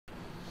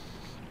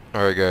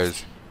Alright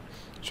guys,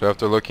 so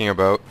after looking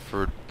about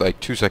for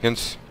like 2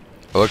 seconds,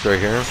 I looked right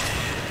here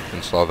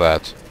and saw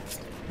that.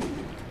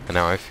 And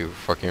now I feel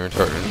fucking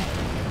retarded.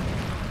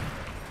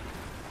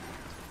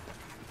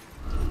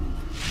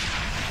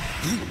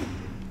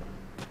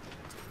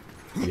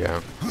 Yeah.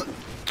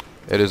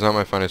 It is not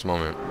my finest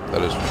moment,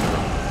 that is for sure.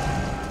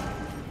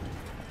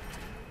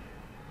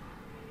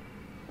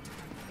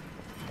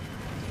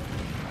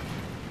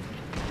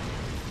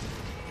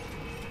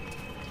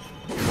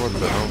 What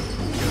the hell?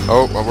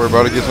 Oh, we're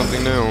about to get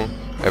something new.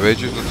 I bet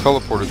you it's the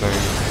teleporter thing.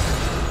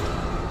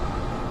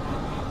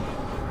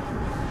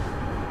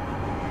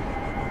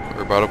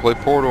 We're about to play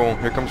Portal.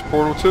 Here comes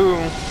Portal 2.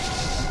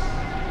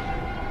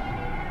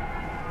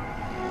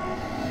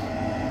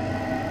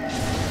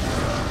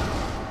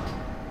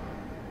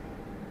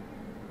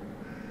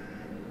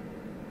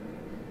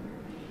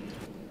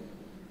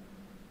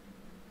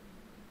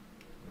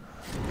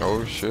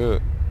 Oh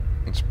shit.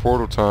 It's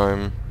Portal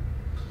time.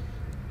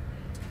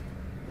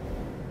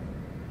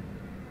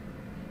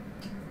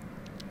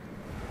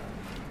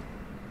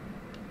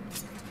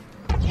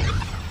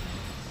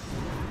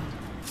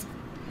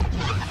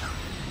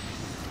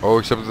 Oh,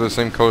 except they're the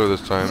same color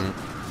this time.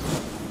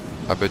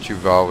 I bet you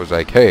Val was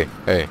like, hey,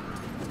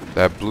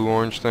 that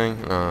blue-orange thing,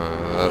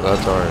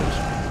 that's ours.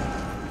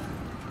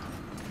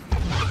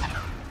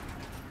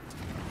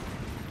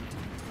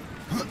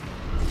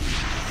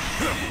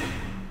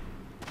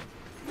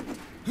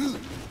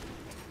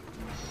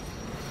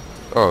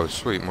 Oh,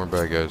 sweet, more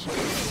bad guys.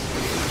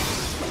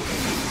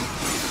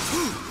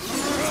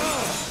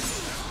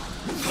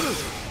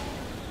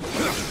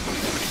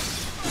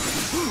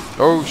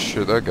 Oh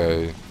shit, that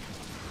guy.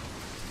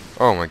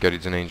 Oh my god,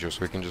 he's an angel,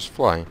 so he can just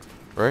fly.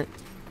 Right?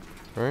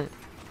 Right?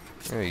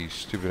 Yeah, you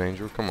stupid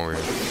angel. Come over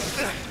here.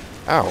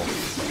 Ow.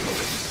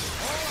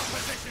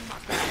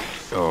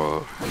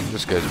 Oh,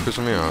 this guy's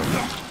pissing me off.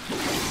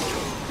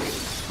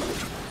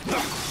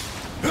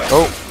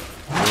 Oh!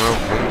 Well,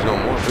 wings no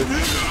more,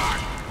 bitch.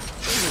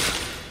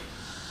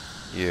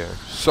 Yeah,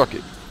 suck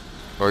it.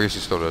 Well, I guess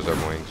he still does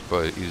have wings,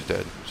 but he's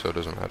dead, so it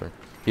doesn't matter.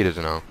 He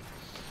doesn't know.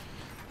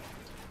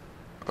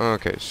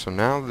 Okay, so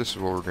now this is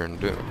what we're gonna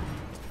do.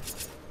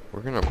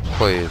 We're gonna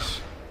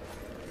place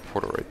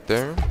portal right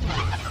there,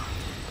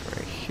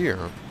 right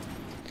here,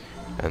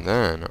 and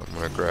then I'm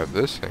gonna grab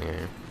this thing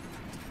here,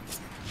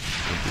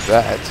 and do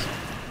that,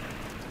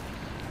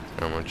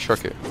 and I'm gonna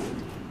chuck it,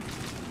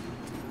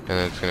 and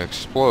then it's gonna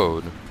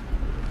explode,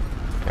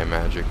 and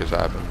magic has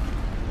happened.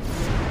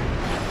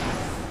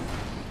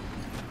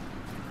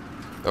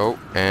 Oh,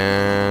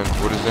 and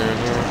what is there in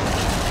here?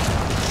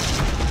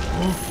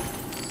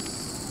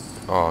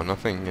 Oh,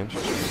 nothing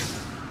interesting.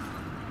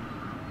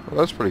 Well,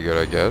 that's pretty good,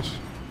 I guess.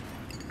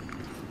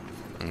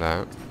 And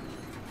that.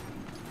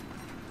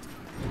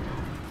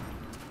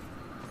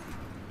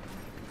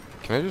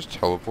 Can I just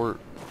teleport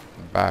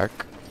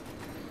back?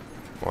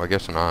 Well, I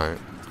guess not,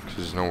 because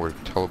there's nowhere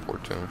to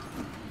teleport to.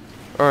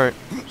 Alright,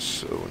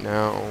 so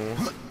now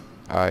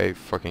I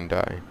fucking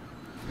die.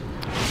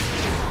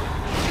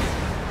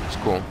 It's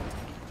cool.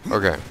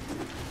 Okay.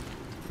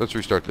 Let's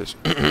restart this.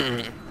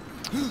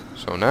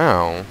 So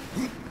now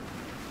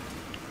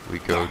we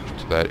go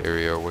to that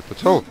area with the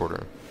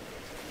teleporter.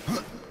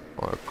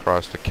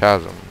 Across the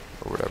chasm,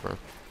 or whatever.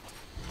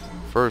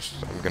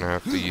 First, I'm gonna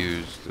have to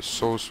use the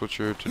soul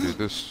switcher to do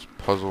this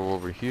puzzle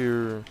over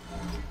here.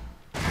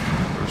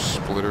 Or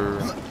splitter,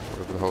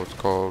 whatever the hell it's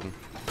called.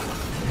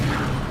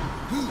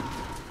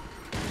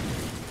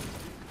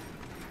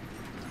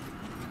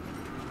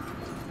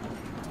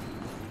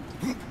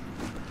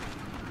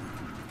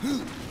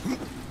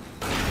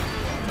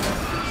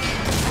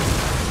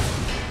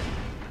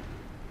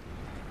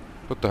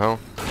 What the hell?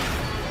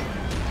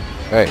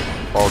 Hey,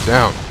 fall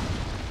down.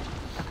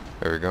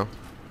 There we go.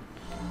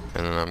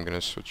 And then I'm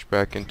gonna switch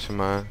back into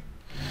my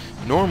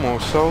normal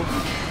self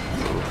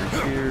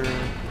over here.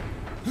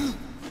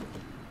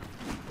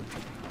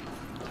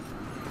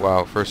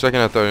 Wow, for a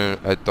second I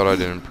thought I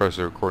didn't press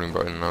the recording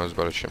button and I was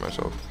about to shit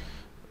myself.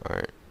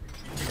 Alright.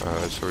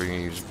 So we're gonna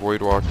use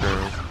Void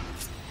Walker.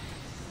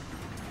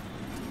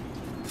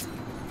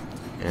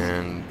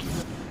 And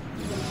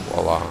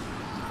voila.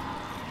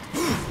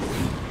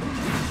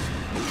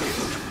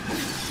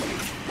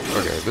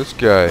 Okay, this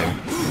guy.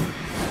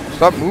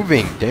 Stop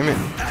moving, damn it.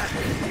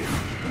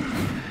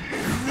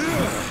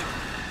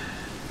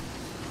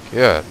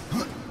 Yeah.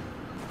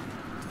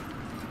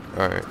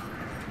 Alright.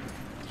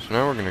 So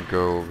now we're gonna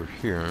go over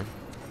here.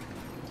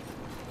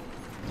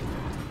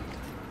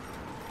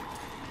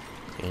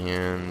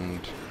 And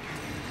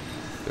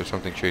there's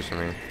something chasing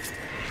me.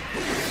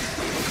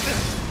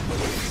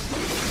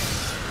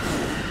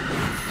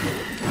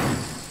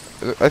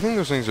 I think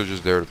those things are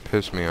just there to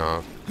piss me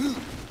off.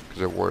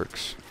 Because it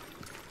works.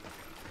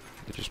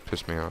 They just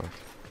piss me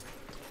off.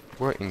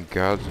 What in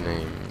God's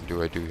name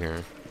do I do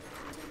here?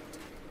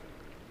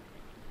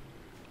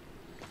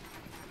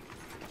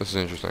 This is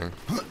interesting.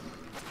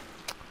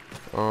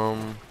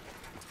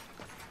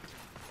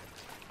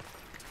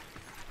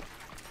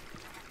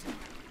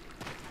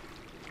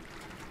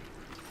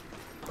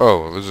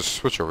 Oh, there's a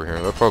switch over here.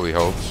 That probably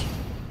helps.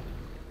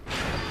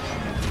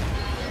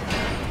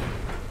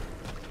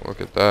 Look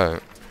at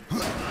that.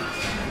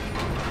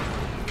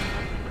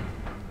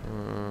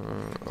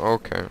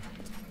 Okay.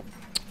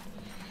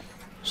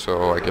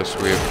 So I guess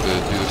we have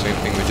to do the same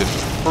thing we did in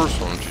the first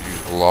one, to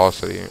use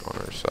velocity on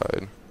our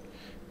side.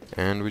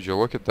 And would you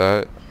look at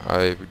that?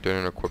 I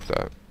didn't equip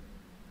that.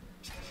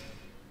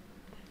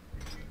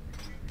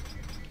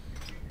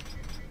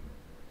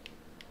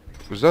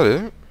 Was that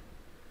it?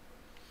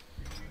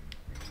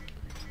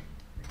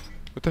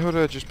 What the hell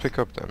did I just pick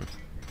up then?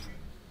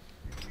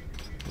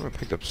 I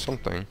picked up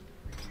something.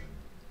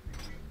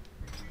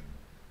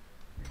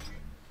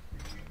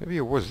 Maybe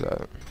it was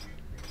that.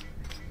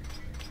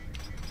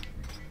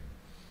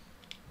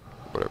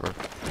 Whatever.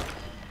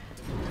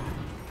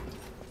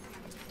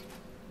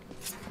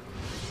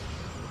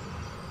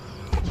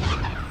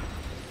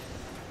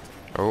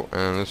 Oh,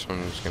 and this one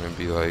is gonna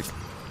be like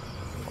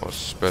all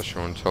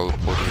special and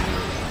teleporting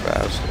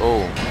fast.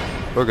 Oh,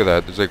 look at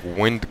that. There's like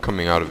wind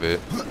coming out of it.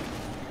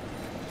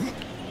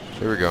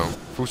 There we go.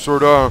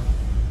 Fusorda!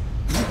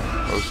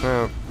 Oh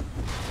snap.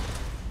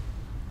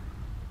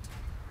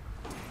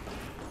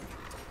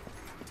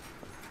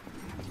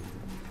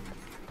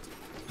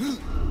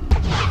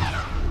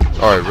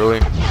 Alright, really?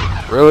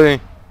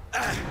 Really?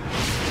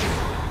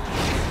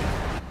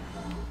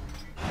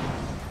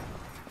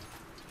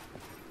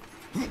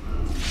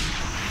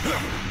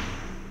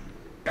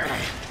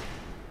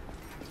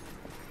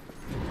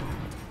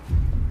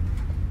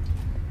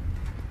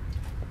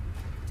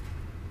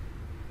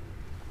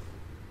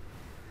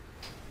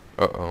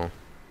 Uh-oh.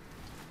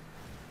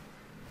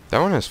 That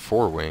one has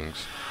 4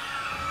 wings.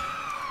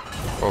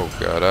 Oh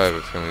god, I have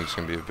a feeling it's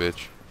gonna be a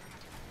bitch.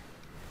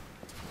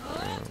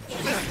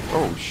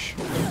 Oh sh.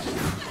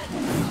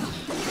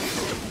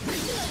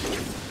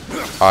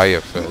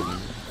 Fed.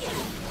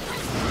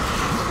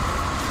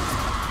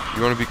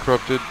 You wanna be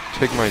corrupted?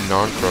 Take my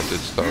non-corrupted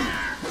stuff.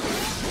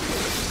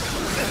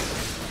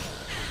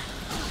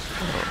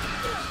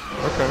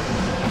 Oh. Okay.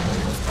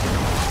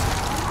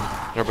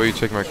 How about you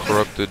take my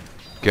corrupted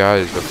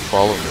guys that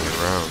follow me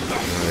around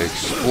and they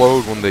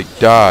explode when they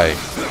die?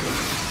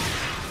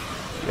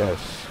 Yes.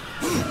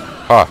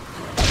 Ha.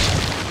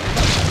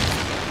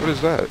 What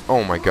is that?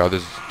 Oh my god,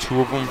 there's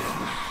 2 of them?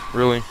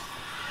 Really?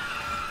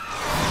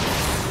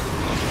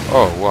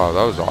 Oh wow,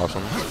 that was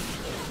awesome.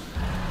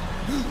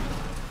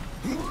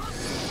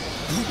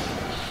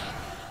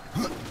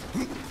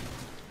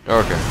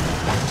 Okay.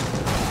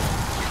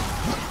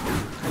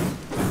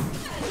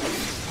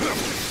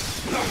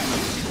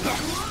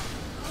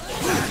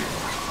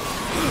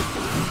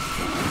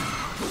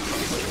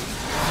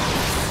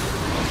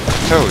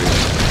 Hell yeah.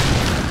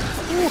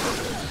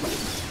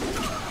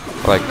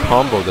 I like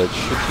combo that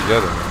shit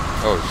together.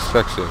 Oh,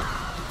 sexy.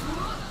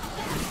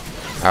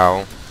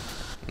 Ow.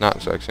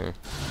 Not sexy.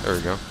 There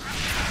we go.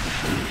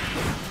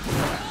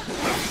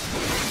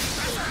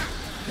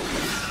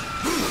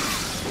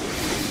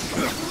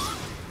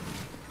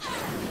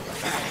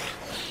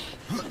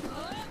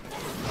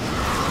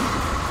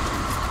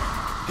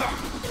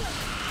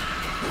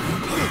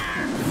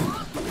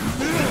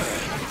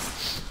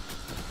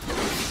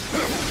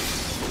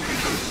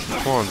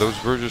 Come on, those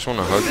birds just want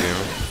to hug you.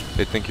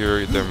 They think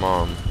you're their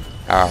mom.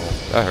 Ow,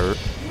 that hurt.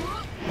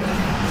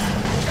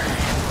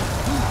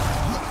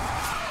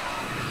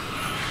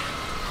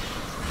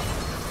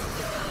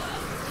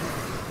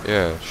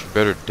 Yeah, she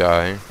better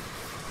die.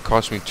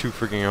 Cost me 2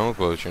 freaking health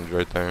potions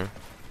right there.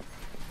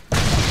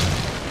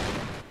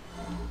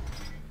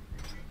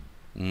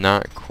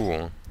 Not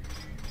cool.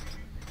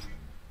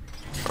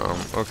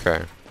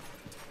 Okay.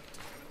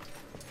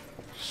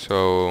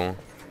 So...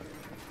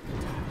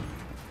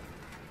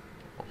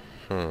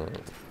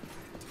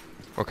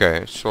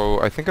 Okay,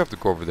 so I think I have to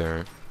go over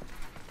there.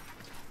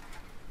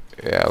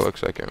 Yeah, it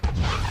looks like it.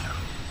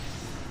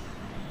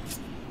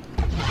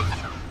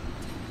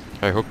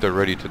 I hope they're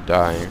ready to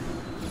die.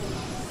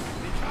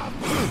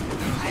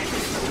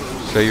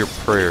 Say your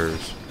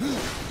prayers.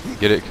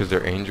 Get it? Because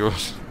they're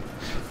angels?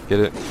 Get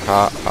it?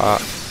 Ha, ha.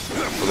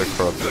 Well, they're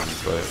corrupted,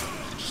 but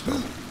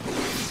still.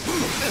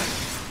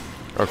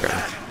 Okay.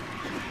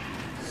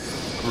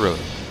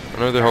 Really?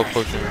 Another health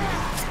potion?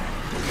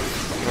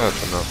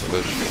 That's enough of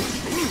this shit.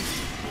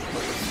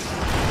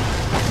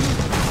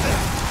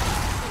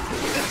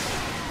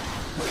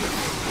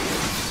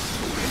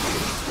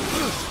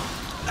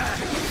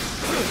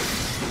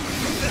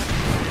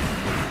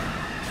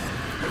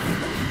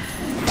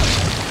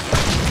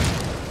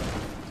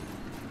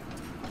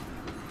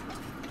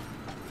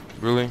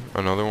 Really?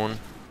 Another one?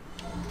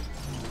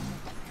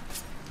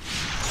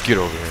 Get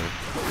over here.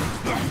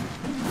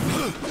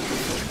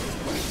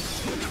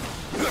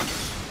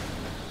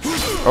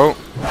 Oh!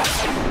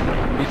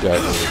 He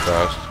died really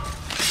fast.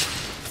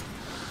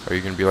 Are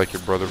you gonna be like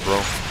your brother,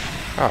 bro?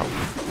 Ow.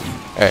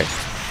 Hey.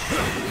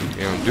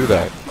 You don't do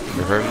that.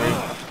 You hurt me?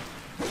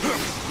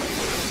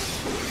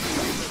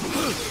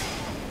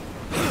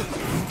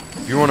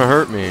 If you wanna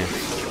hurt me,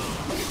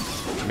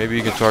 maybe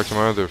you can talk to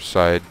my other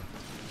side.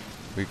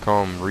 We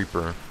call him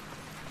Reaper.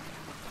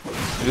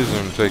 He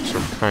doesn't take so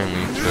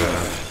kindly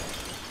to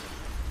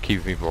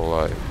keep people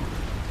alive.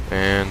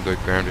 And the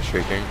ground is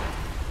shaking.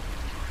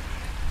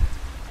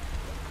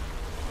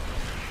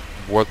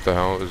 What the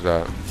hell is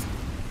that?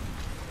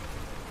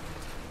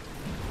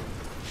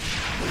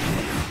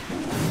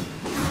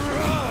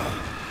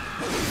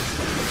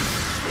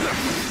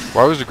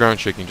 Why was the ground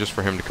shaking just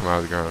for him to come out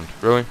of the ground?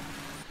 Really?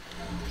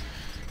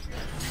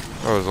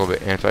 That was a little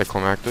bit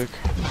anticlimactic.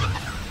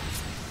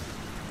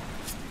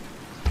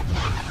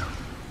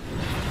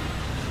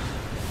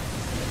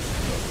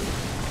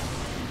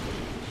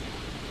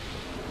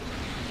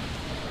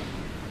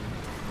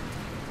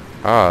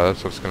 Ah,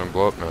 that's what's gonna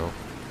blow up now.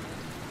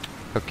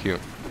 How cute.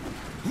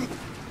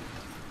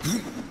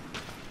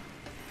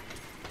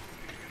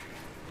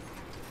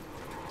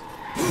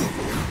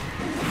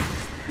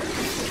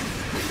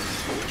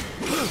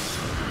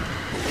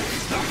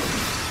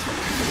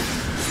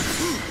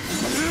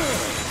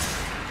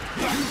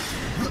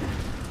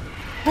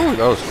 Ooh,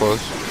 that was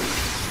close.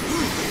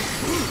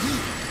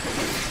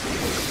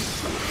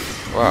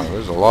 Wow,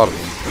 there's a lot of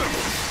them.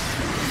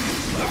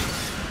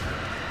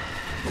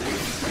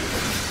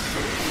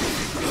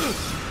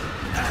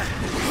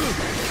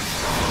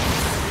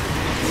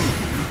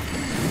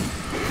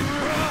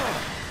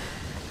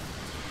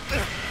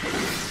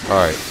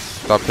 Alright,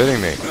 stop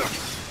hitting me.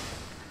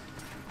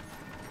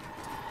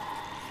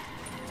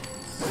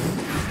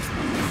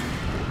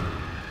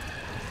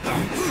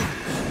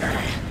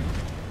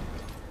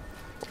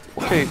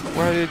 Okay,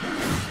 why did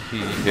he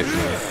hit me?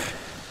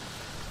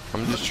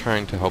 I'm just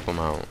trying to help him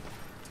out.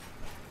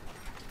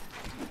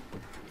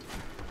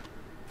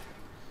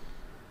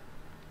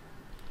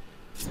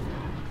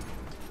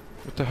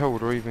 What the hell, where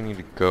do I even need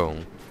to go?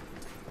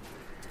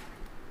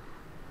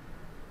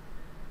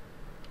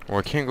 Well,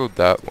 I can't go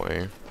that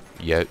way.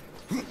 Yet.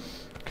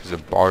 Because the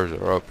bars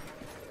are up.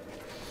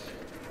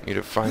 Need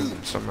to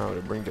find somehow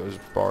to bring those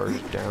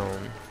bars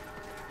down.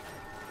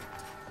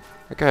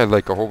 That guy had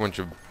like a whole bunch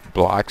of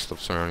black stuff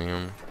surrounding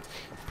him.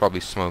 Probably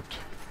smoked.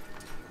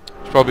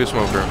 He's probably a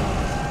smoker.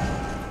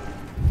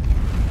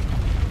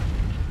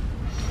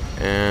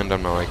 And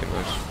I'm not liking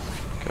this.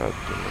 God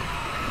damn it.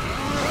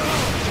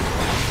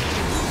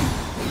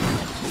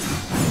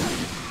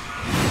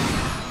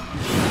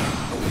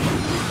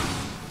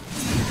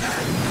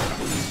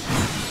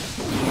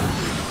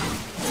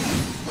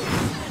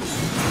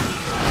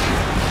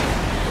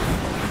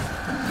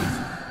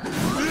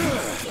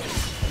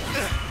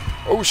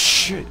 Oh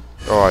shit!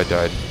 Oh, I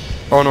died.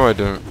 Oh no, I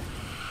didn't.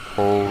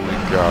 Holy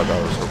god,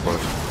 that was so close.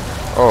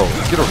 Oh,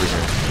 get over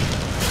here.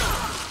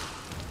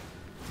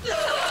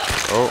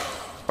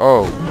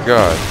 Oh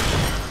god.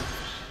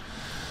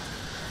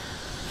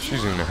 She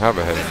doesn't even have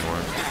a head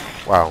anymore.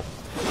 Wow.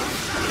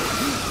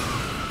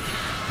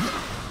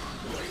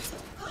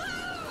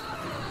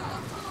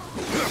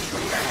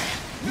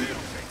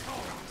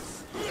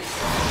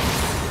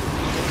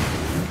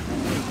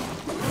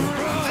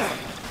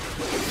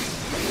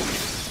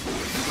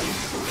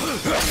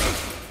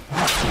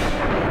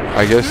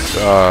 I guess,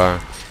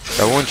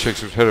 that one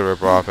chick was headed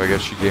rip off. I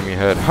guess she gave me a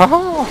head.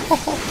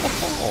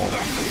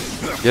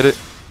 Get it?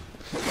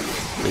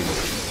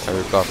 I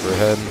ripped off her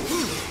head.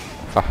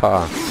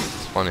 Haha.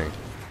 It's funny.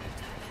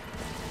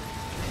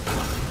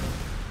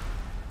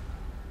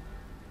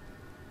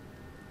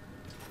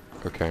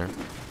 Okay.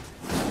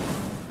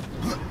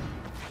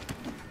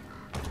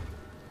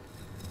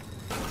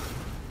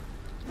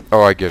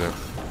 Oh, I get it.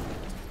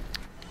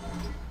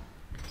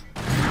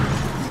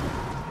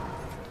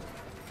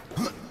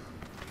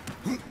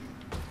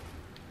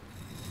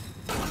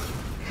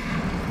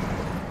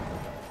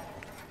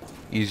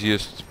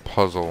 Easiest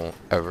puzzle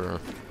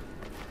ever.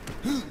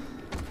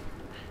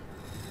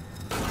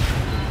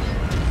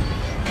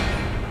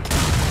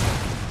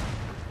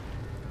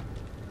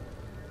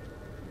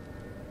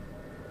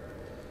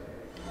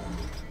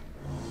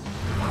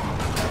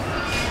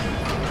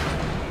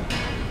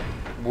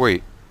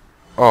 Wait.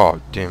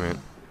 Oh, damn it.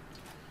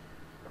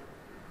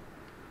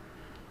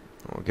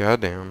 Oh,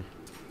 goddamn.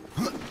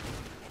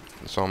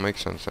 This all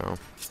makes sense now.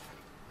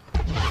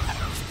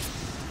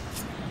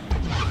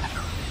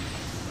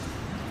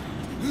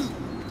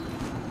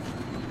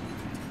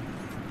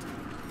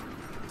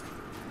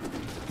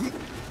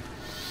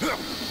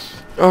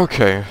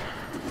 Okay,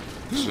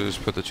 so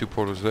just put the two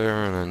portals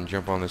there and then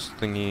jump on this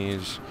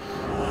thingies,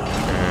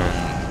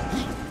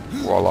 and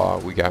voila,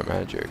 we got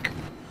magic.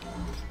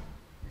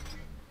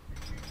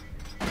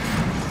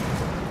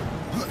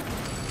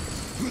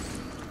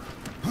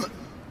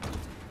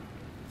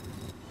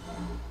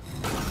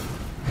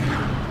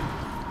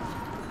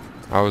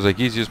 I was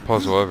like, easiest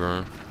puzzle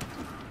ever.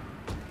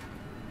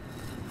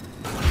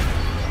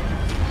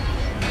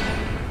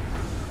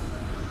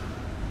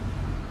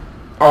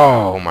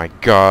 Oh my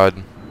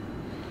god.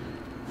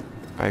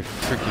 I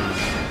freaking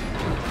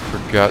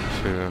forgot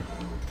to...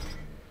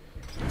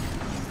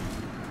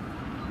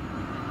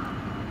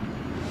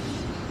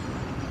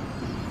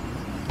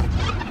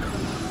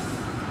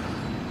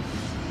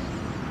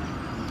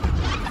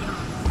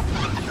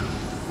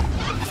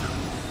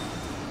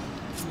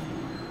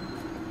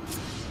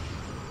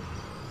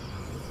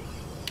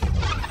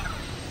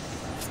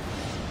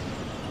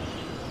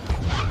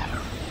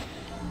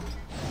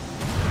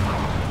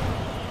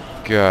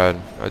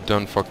 God, I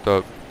done fucked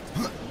up.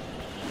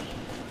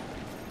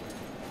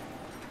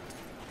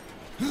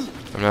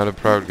 I'm not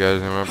proud,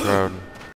 guys. I'm not proud.